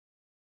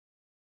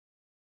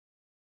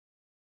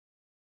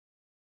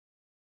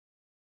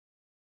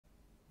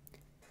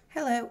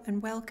Hello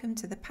and welcome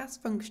to the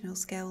Past Functional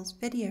Skills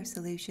video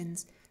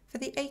solutions for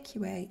the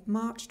AQA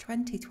March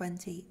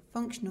 2020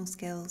 Functional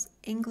Skills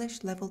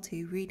English Level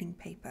 2 reading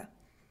paper.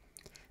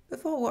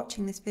 Before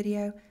watching this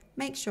video,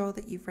 make sure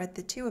that you've read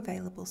the two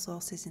available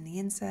sources in the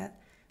insert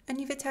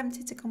and you've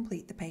attempted to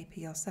complete the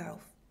paper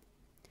yourself.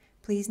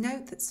 Please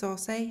note that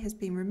Source A has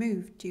been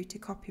removed due to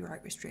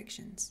copyright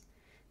restrictions.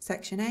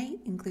 Section A,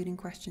 including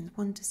questions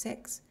 1 to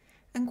 6,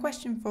 and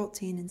question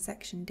 14 in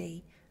Section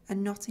D are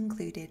not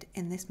included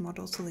in this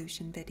model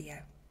solution video.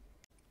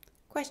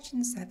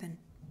 Question 7.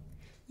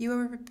 You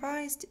are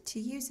advised to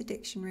use a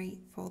dictionary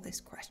for this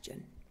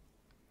question.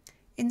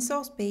 In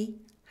Source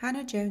B,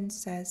 Hannah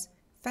Jones says,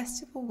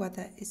 "Festival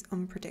weather is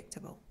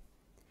unpredictable."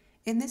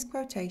 In this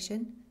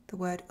quotation, the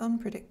word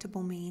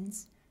unpredictable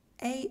means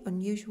A.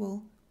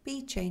 Unusual,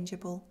 B.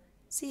 Changeable,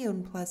 C.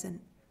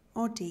 Unpleasant,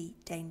 or D.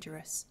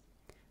 Dangerous.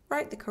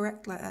 Write the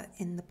correct letter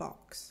in the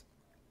box.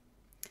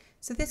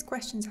 So this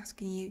question is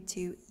asking you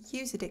to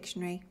use a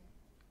dictionary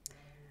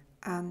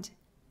and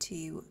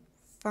to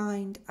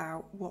find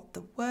out what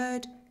the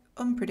word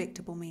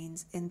unpredictable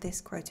means in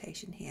this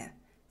quotation here.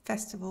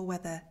 Festival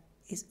weather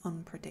is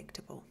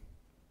unpredictable.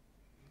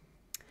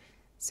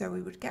 So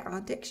we would get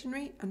our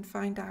dictionary and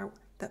find out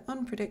that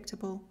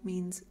unpredictable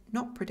means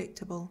not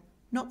predictable,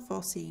 not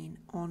foreseen,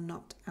 or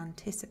not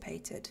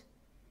anticipated.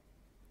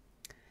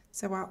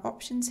 So our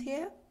options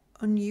here,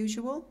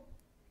 unusual.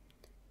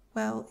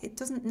 Well, it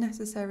doesn't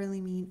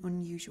necessarily mean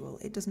unusual.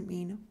 It doesn't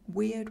mean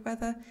weird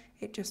weather.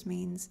 It just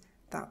means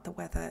that the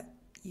weather,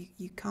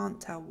 you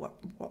can't tell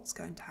what's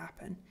going to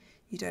happen.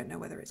 You don't know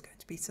whether it's going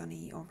to be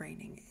sunny or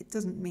raining. It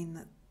doesn't mean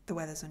that the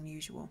weather's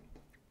unusual.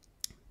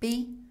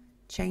 B,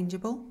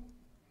 changeable.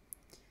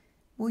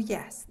 Well,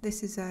 yes,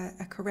 this is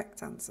a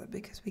correct answer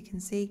because we can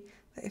see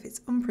that if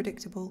it's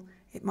unpredictable,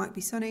 it might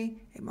be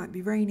sunny, it might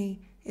be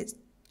rainy, it's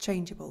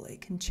changeable. It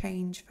can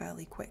change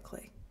fairly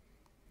quickly.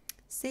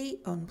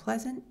 C,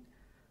 unpleasant.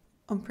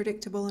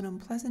 Unpredictable and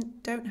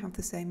unpleasant don't have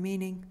the same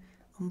meaning.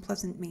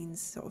 Unpleasant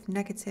means sort of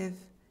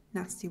negative,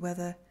 nasty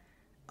weather.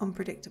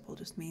 Unpredictable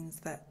just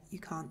means that you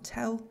can't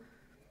tell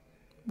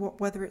what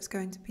weather it's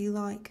going to be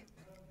like.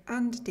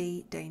 And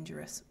D,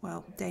 dangerous.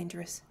 Well,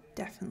 dangerous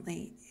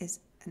definitely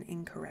is an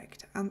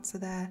incorrect answer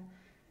there.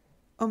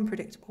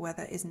 Unpredictable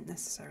weather isn't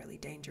necessarily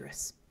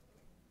dangerous.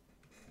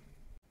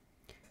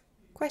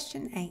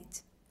 Question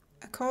 8.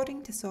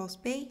 According to Source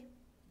B,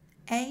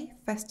 A.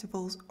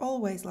 Festivals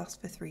always last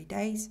for 3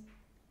 days.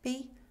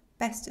 B.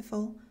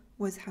 Festival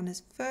was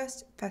Hannah's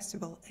first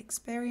festival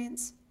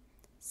experience.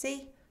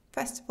 C.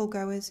 Festival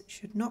goers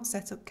should not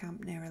set up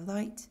camp near a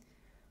light.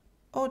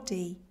 Or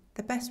D.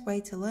 The best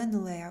way to learn the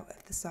layout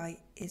of the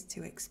site is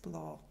to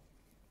explore.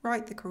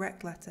 Write the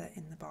correct letter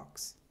in the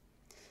box.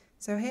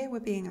 So here we're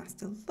being asked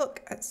to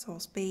look at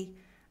Source B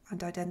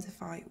and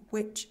identify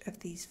which of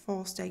these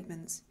 4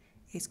 statements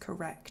is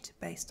correct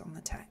based on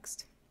the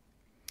text.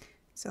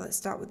 So let's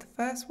start with the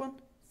first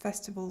one.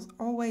 Festivals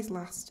always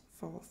last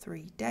for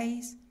 3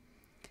 days.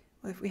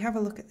 Well, if we have a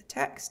look at the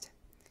text,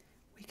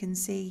 we can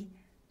see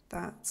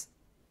that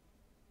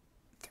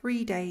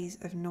 3 days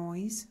of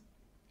noise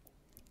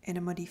in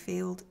a muddy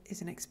field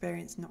is an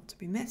experience not to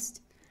be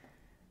missed.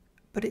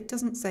 But it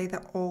doesn't say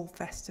that all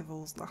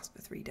festivals last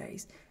for 3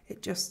 days.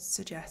 It just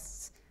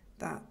suggests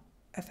that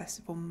a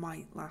festival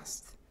might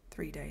last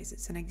 3 days.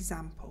 It's an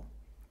example.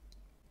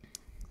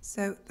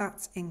 So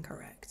that's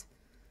incorrect.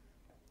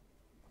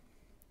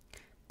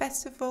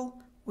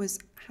 Festival was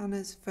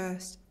Hannah's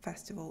first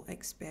festival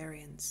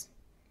experience.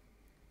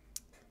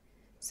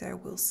 So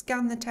we'll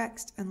scan the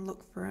text and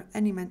look for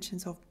any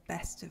mentions of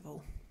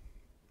festival.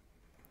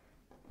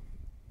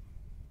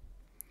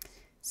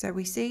 So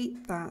we see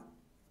that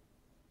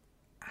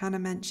Hannah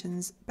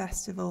mentions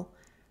festival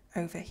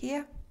over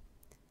here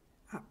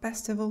at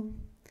festival,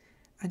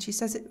 and she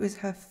says it was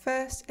her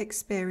first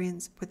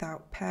experience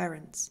without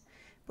parents.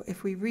 But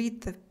if we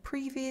read the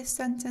previous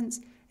sentence,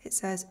 it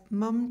says,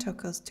 "Mum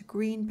took us to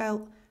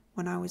Greenbelt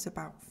when I was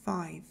about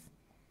 5.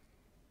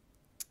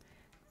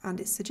 And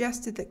it's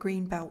suggested that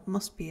Greenbelt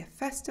must be a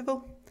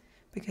festival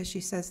because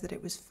she says that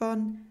it was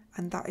fun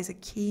and that is a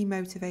key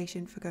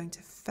motivation for going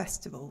to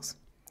festivals.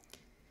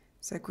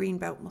 So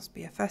Greenbelt must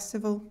be a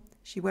festival.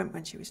 She went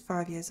when she was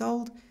 5 years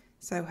old,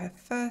 so her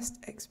first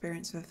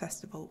experience of a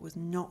festival was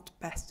not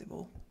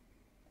festival.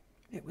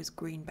 It was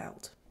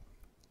Greenbelt.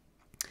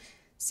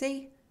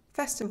 C.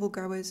 Festival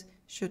goers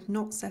should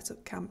not set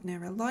up camp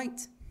near a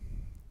light.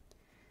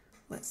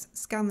 Let's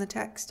scan the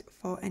text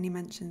for any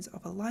mentions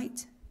of a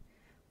light.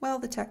 Well,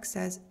 the text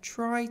says,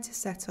 try to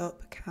set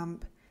up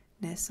camp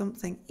near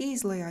something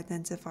easily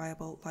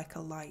identifiable like a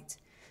light.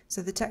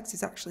 So the text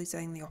is actually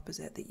saying the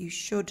opposite, that you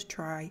should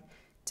try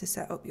to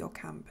set up your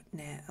camp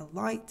near a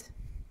light.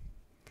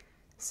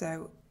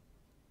 So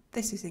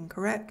this is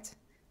incorrect.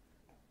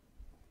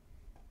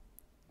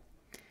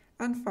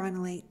 And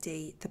finally,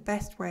 D, the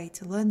best way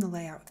to learn the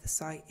layout of the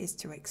site is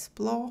to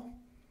explore.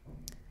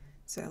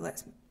 So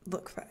let's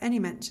look for any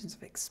mentions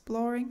of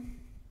exploring.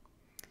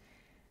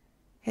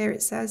 Here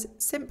it says,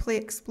 simply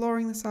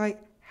exploring the site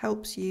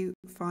helps you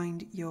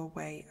find your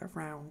way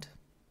around.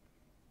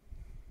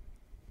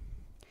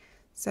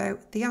 So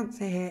the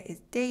answer here is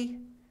D.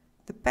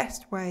 The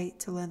best way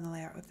to learn the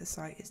layout of the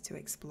site is to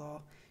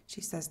explore.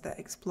 She says that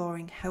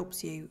exploring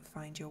helps you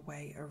find your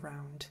way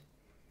around.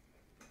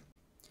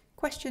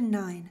 Question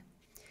 9.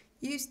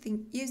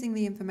 Using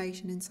the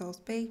information in source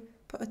B,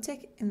 put a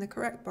tick in the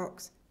correct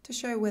box to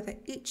show whether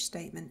each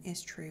statement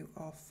is true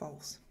or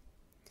false.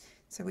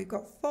 So we've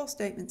got 4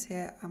 statements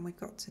here and we've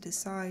got to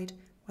decide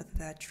whether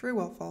they're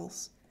true or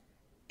false,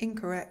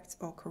 incorrect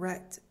or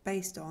correct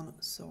based on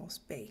source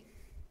B.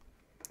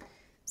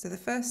 So the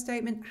first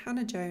statement,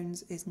 Hannah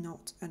Jones is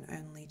not an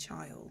only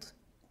child.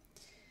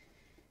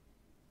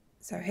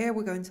 So here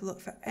we're going to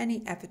look for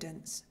any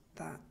evidence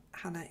that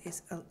Hannah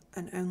is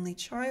an only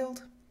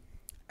child.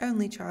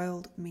 Only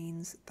child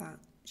means that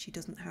she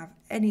doesn't have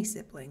any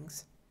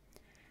siblings.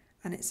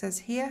 And it says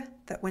here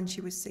that when she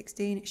was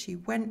 16, she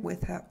went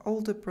with her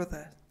older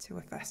brother to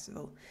a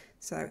festival.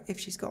 So if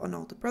she's got an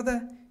older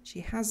brother, she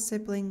has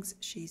siblings,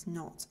 she's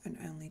not an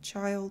only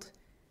child.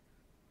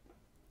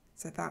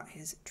 So that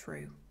is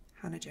true.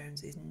 Hannah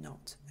Jones is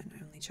not an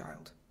only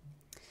child.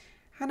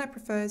 Hannah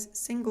prefers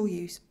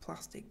single-use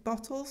plastic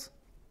bottles.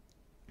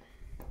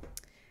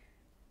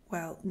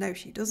 Well, no,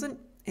 she doesn't.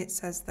 It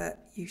says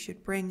that you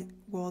should bring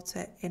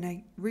water in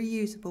a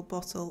reusable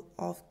bottle,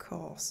 of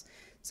course.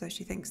 So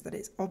she thinks that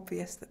it's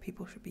obvious that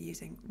people should be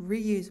using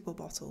reusable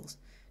bottles,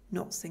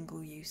 not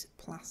single-use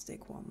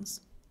plastic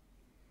ones.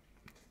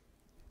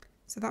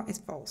 So that is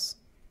false.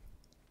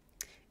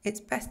 It's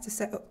best to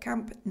set up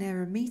camp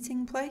near a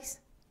meeting place.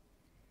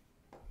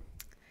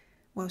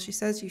 Well, she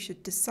says you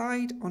should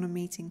decide on a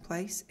meeting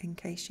place in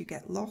case you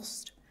get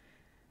lost,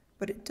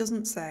 but it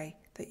doesn't say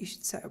that you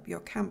should set up your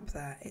camp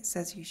there. It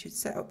says you should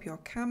set up your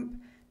camp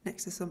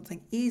next to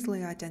something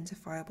easily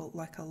identifiable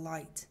like a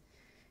light.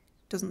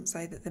 It doesn't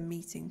say that the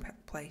meeting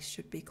place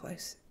should be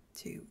close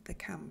to the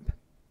camp.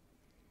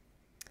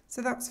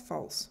 So that's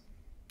false.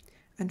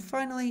 And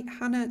finally,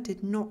 Hannah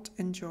did not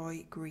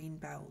enjoy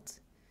Greenbelt.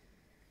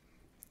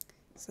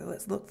 So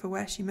let's look for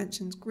where she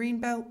mentions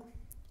Greenbelt.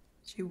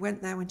 She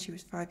went there when she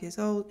was 5 years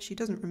old. She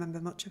doesn't remember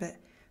much of it,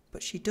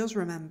 but she does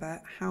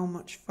remember how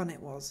much fun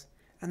it was.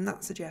 And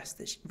that suggests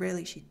that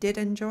she did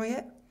enjoy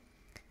it.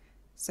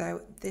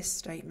 So this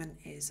statement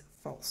is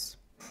false.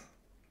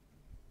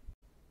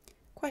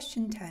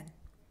 Question 10.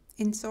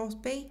 In source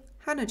B,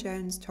 Hannah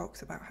Jones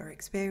talks about her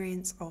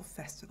experience of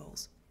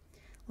festivals.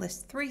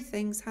 List 3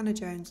 things Hannah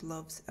Jones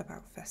loves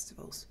about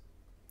festivals.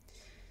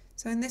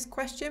 So in this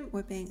question,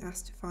 we're being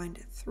asked to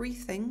find 3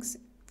 things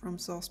from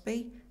source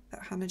B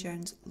that Hannah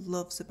Jones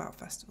loves about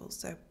festivals,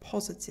 so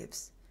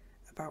positives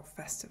about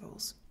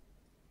festivals.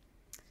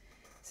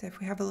 So if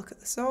we have a look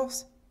at the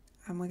source,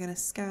 and we're going to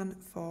scan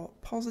for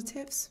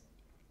positives.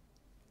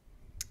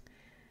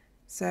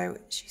 So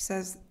she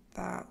says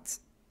that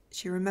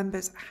she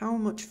remembers how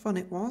much fun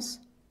it was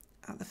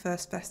at the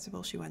first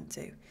festival she went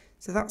to.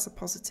 So that's a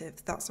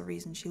positive, that's a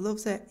reason she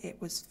loves it, it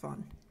was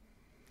fun.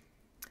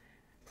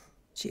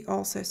 She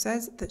also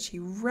says that she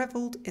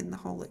revelled in the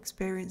whole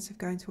experience of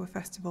going to a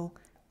festival,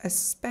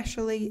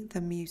 especially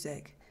the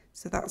music.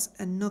 So that's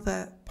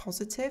another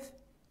positive,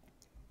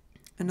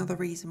 another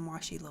reason why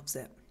she loves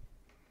it.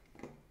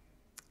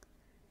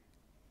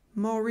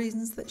 More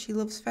reasons that she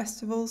loves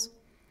festivals.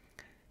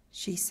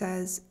 She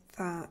says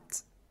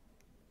that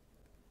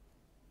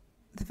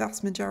the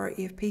vast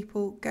majority of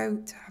people go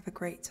to have a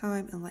great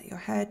time and let your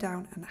hair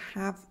down and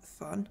have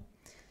fun.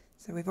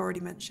 So we've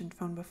already mentioned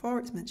fun before,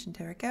 it's mentioned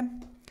here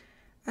again.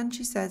 And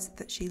she says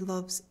that she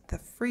loves the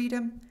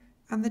freedom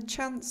and the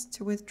chance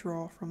to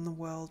withdraw from the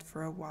world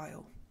for a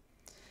while.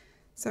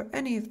 So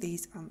any of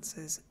these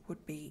answers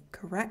would be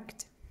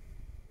correct.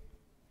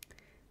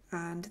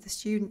 And the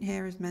student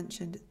here has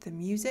mentioned the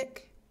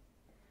music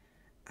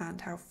and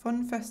how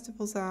fun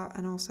festivals are,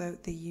 and also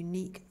the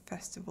unique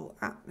festival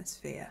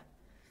atmosphere.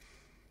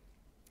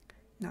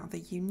 Now,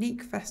 the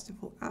unique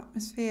festival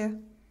atmosphere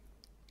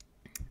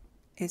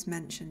is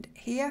mentioned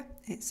here.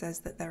 It says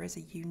that there is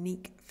a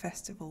unique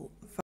festival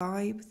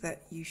vibe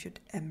that you should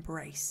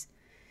embrace.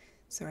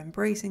 So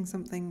embracing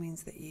something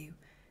means that you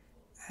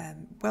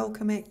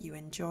welcome it, you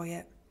enjoy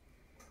it.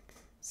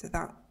 So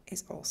that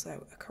is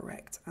also a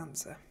correct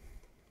answer.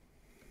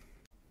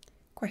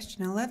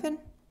 Question 11.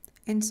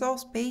 In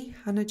source B,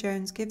 Hannah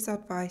Jones gives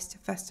advice to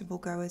festival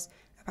goers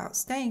about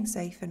staying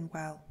safe and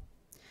well.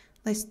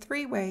 List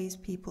 3 ways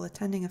people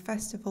attending a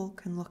festival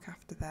can look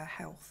after their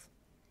health.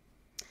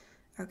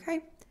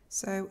 Okay,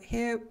 so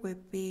here we're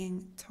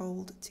being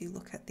told to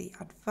look at the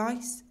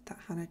advice that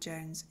Hannah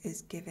Jones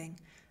is giving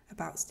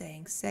about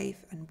staying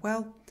safe and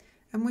well,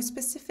 and we're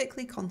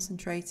specifically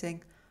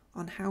concentrating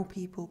on how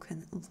people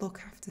can look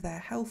after their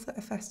health at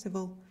a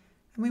festival,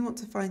 and we want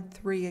to find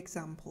 3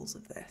 examples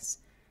of this,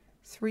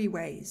 3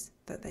 ways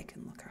that they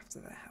can look after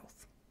their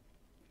health.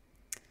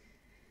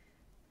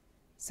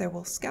 So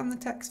we'll scan the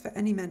text for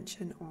any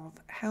mention of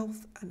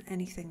health and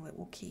anything that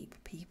will keep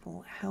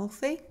people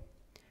healthy.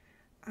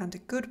 And a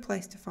good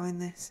place to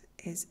find this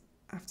is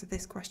after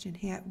this question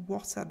here: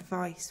 what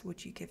advice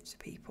would you give to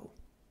people?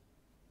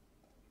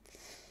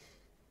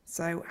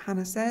 So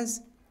Hannah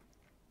says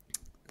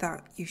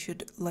that you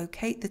should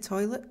locate the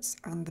toilets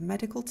and the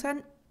medical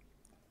tent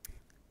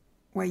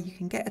where you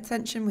can get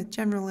attention with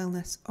general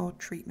illness or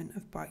treatment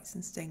of bites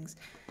and stings.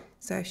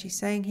 So she's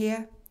saying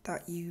here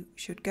that you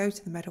should go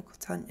to the medical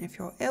tent if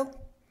you're ill,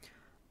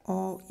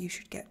 or you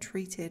should get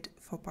treated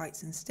for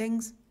bites and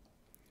stings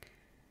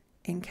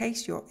in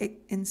case your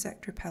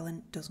insect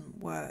repellent doesn't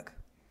work.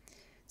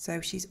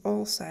 So she's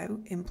also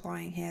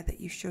implying here that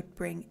you should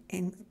bring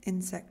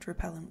insect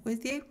repellent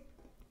with you.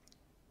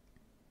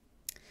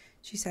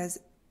 She says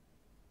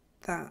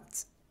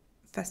that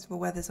festival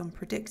weather's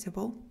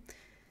unpredictable,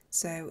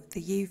 so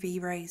the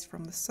UV rays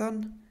from the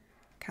sun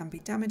can be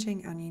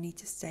damaging and you need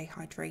to stay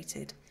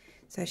hydrated.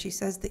 So she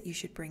says that you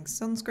should bring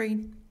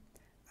sunscreen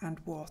and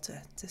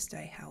water to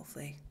stay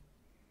healthy.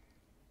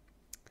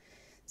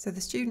 So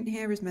the student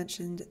here has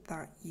mentioned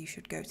that you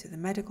should go to the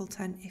medical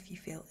tent if you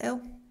feel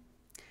ill.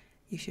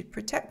 You should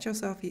protect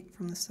yourself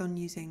from the sun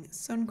using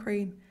sun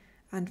cream,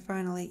 and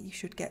finally you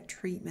should get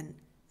treatment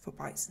for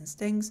bites and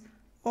stings.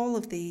 All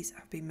of these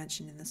have been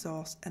mentioned in the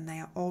source and they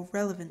are all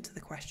relevant to the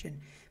question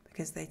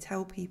because they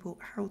tell people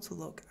how to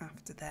look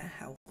after their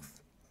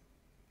health.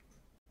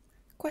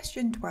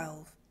 Question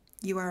 12.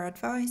 You are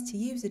advised to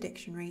use a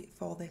dictionary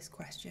for this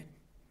question.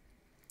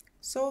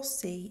 Source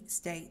C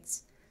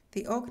states,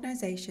 the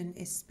organisation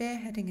is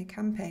spearheading a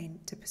campaign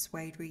to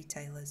persuade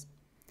retailers.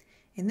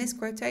 In this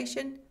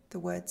quotation, the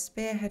word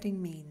spearheading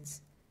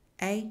means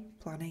A.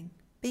 Planning,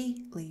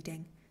 B.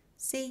 Leading,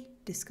 C.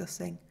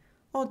 Discussing,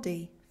 or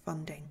D.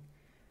 Funding.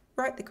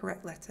 Write the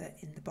correct letter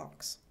in the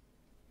box.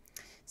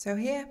 So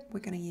here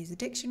we're going to use a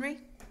dictionary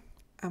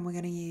and we're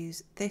going to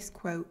use this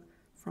quote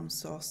from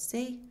source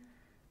C,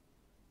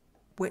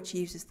 which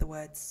uses the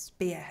word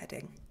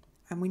spearheading.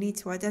 And we need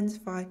to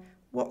identify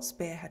what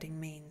spearheading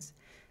means.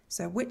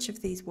 So which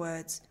of these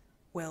words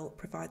will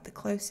provide the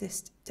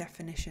closest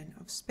definition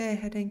of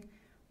spearheading?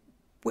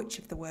 Which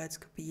of the words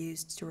could be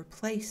used to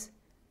replace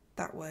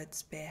that word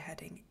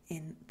spearheading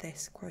in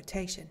this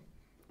quotation?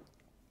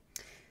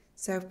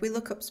 So if we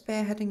look up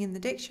spearheading in the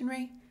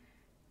dictionary,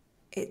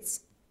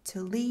 it's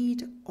to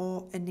lead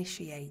or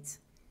initiate.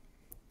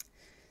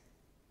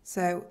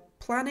 So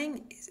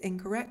planning is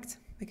incorrect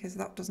because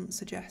that doesn't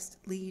suggest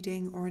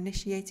leading or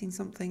initiating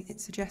something.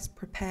 It suggests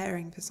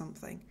preparing for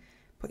something,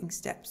 putting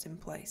steps in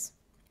place.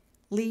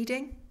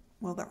 Leading,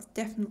 well, that's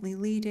definitely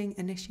leading,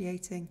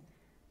 initiating.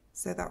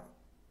 So that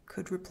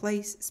could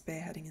replace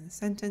spearheading in the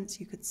sentence.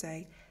 You could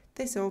say,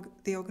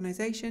 the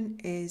organisation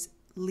is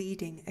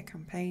leading a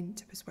campaign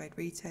to persuade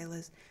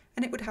retailers,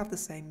 and it would have the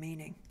same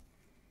meaning.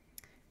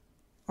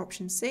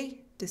 Option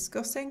C,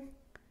 discussing.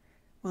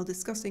 Well,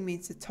 discussing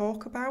means to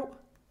talk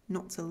about,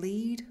 not to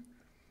lead,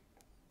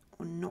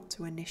 or not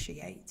to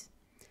initiate.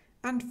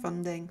 And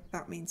funding,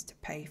 that means to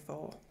pay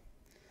for.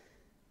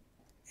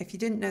 If you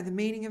didn't know the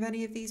meaning of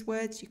any of these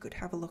words, you could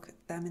have a look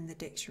at them in the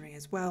dictionary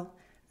as well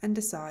and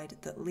decide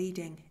that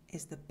leading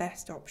is the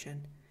best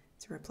option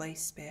to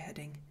replace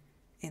spearheading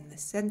in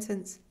this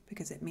sentence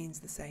because it means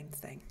the same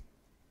thing.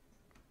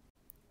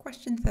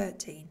 Question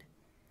 13.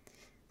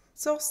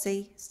 Source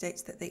C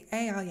states that the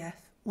AIF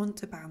want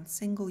to ban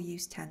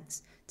single-use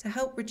tents to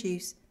help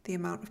reduce the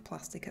amount of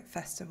plastic at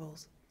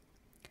festivals.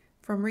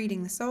 From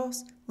reading the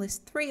source,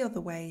 list 3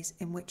 other ways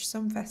in which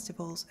some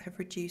festivals have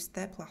reduced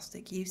their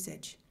plastic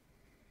usage.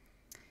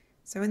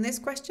 So in this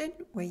question,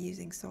 we're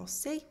using source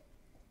C,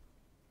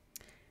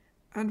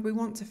 and we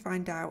want to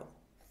find out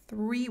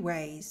 3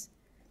 ways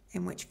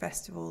in which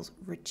festivals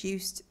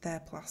reduced their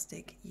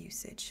plastic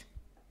usage.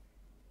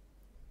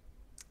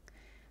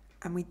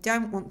 And we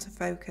don't want to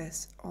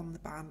focus on the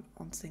ban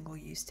on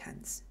single-use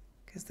tents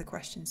because the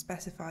question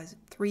specifies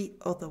 3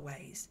 other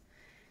ways.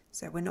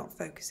 So we're not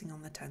focusing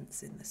on the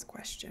tents in this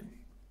question.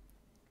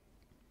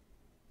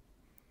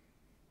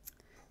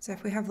 So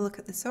if we have a look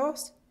at the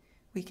source,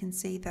 we can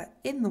see that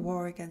in the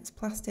war against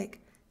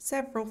plastic,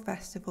 several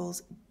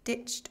festivals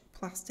ditched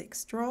plastic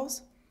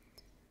straws.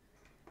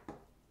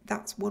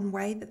 That's one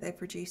way that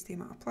they've reduced the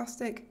amount of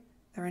plastic.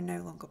 There are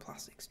no longer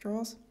plastic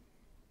straws.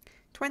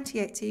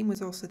 2018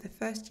 was also the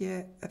first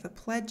year of a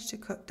pledge to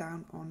cut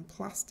down on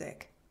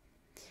plastic.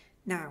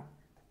 Now,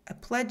 a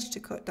pledge to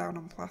cut down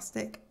on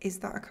plastic, is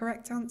that a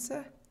correct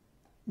answer?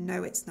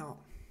 No, it's not.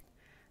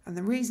 And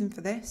the reason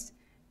for this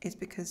is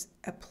because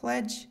a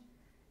pledge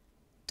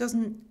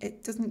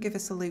doesn't give a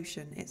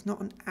solution. It's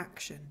not an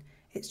action.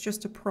 It's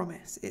just a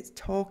promise. It's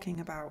talking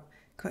about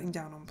cutting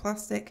down on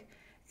plastic.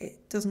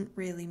 It doesn't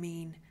really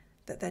mean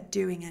that they're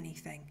doing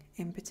anything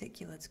in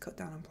particular to cut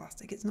down on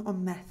plastic. It's not a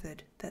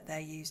method that they're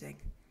using.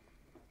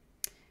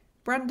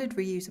 Branded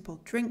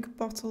reusable drink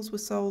bottles were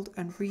sold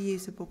and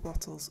reusable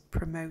bottles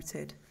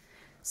promoted.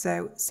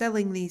 So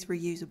selling these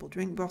reusable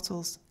drink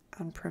bottles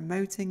and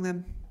promoting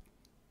them,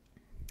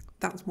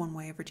 that's one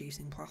way of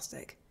reducing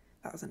plastic.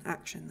 That was an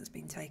action that's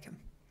been taken.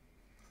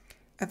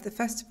 Of the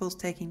festivals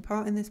taking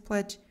part in this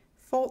pledge,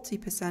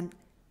 40%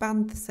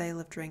 banned the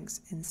sale of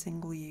drinks in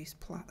single-use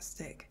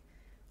plastic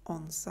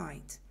on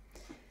site.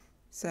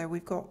 So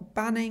we've got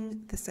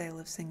banning the sale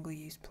of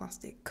single-use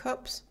plastic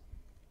cups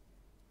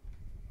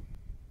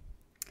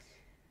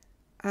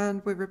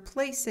and we're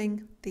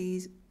replacing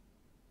these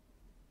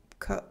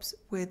cups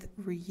with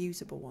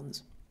reusable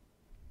ones.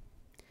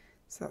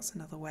 So that's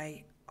another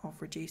way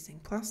of reducing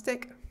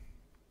plastic.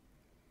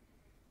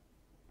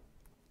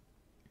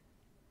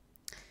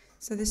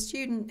 So the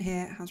student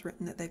here has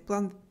written that they've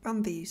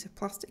banned the use of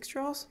plastic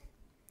straws,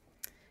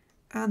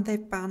 and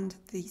they've banned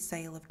the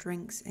sale of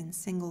drinks in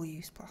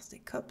single-use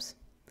plastic cups.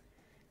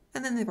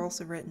 And then they've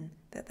also written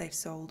that they've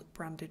sold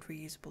branded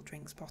reusable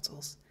drinks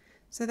bottles.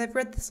 So they've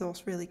read the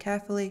source really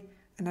carefully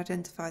and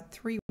identified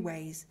 3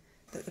 ways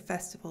that the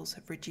festivals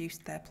have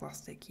reduced their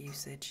plastic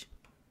usage.